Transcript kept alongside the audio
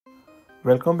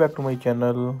Welcome back to my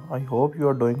channel. I hope you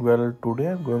are doing well. Today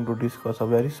I am going to discuss a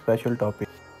very special topic.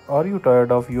 Are you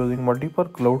tired of using multiple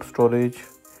cloud storage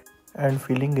and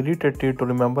feeling irritated to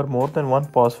remember more than one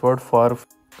password for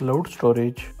cloud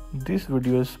storage? This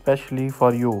video is especially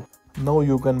for you. Now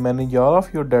you can manage all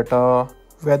of your data,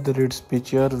 whether it's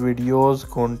pictures, videos,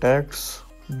 contacts,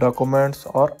 documents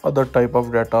or other type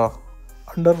of data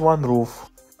under one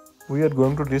roof. We are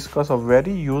going to discuss a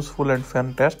very useful and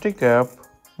fantastic app,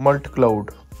 MultCloud.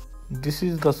 This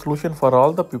is the solution for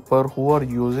all the people who are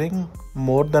using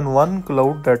more than one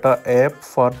cloud data app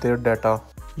for their data.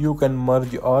 You can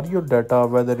merge all your data,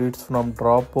 whether it's from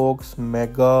Dropbox,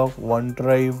 Mega,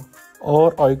 OneDrive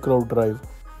or iCloud Drive.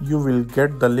 You will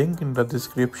get the link in the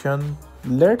description.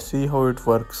 Let's see how it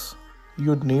works.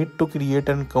 You need to create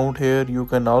an account here. You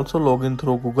can also log in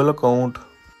through Google account.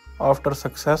 After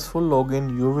successful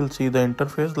login, you will see the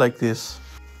interface like this.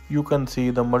 You can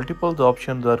see the multiple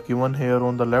options are given here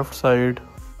on the left side.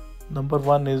 Number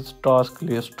 1 is task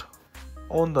list.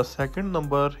 On the second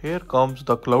number, here comes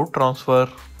the cloud transfer.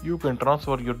 You can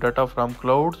transfer your data from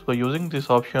clouds by using this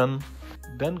option.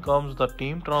 Then comes the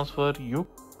team transfer. You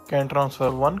can transfer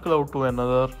one cloud to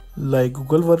another, like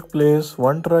Google Workspace,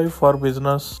 OneDrive for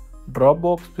business,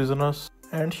 Dropbox business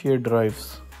and shared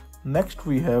drives. Next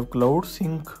we have cloud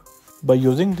sync. By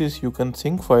using this, you can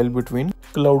sync file between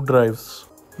cloud drives.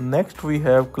 Next we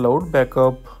have cloud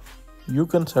backup. You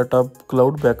can set up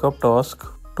cloud backup task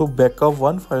to back up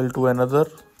one file to another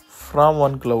from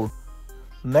one cloud.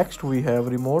 Next we have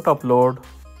remote upload,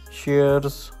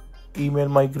 shares, email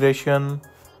migration.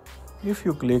 If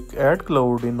you click add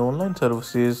cloud in online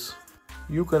services,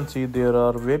 you can see there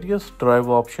are various drive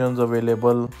options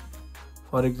available.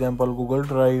 For example, Google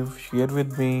Drive, Share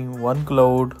with Me,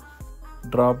 OneCloud,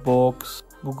 Dropbox,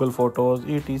 Google Photos,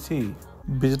 etc.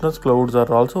 Business clouds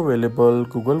are also available: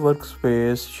 Google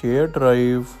Workspace, Shared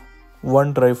Drive,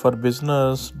 OneDrive for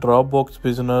business, Dropbox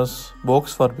business,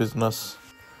 Box for business.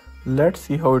 Let's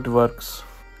see how it works.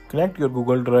 Connect your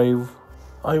Google Drive.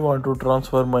 I want to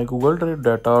transfer my Google Drive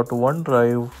data to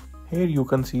OneDrive. Here you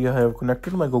can see I have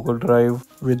connected my Google Drive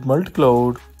with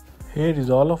MultCloud. Here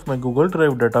is all of my Google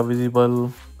Drive data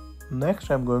visible. Next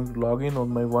I am going to log in on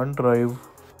my OneDrive.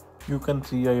 You can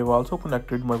see I have also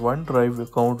connected my OneDrive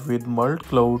account with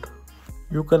MultCloud.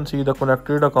 You can see the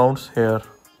connected accounts here.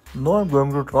 Now I am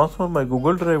going to transfer my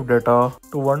Google Drive data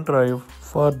to OneDrive.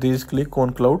 For this, click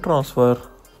on Cloud Transfer,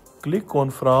 click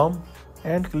on From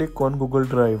and click on Google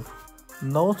Drive.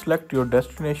 Now select your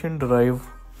destination drive.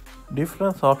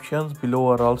 Different options below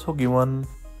are also given.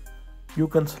 You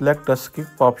can select a skip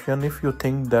option if you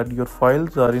think that your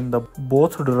files are in the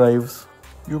both drives.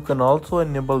 You can also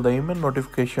enable the email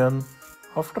notification.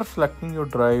 After selecting your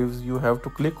drives, you have to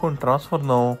click on Transfer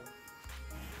Now.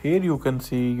 Here you can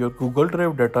see your Google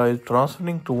Drive data is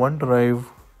transferring to OneDrive.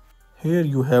 Here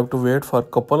you have to wait for a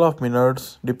couple of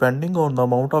minutes depending on the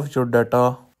amount of your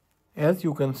data. As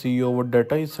you can see, your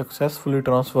data is successfully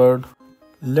transferred.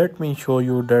 Let me show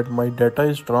you that my data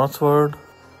is transferred.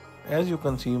 As you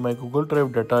can see, my Google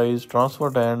Drive data is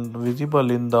transferred and visible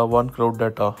in the OneCloud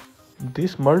data.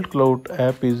 This MultCloud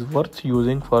app is worth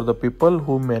using for the people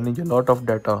who manage a lot of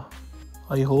data.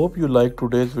 I hope you liked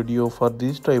today's video. For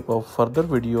this type of further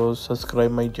videos, subscribe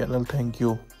my channel. Thank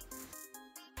you.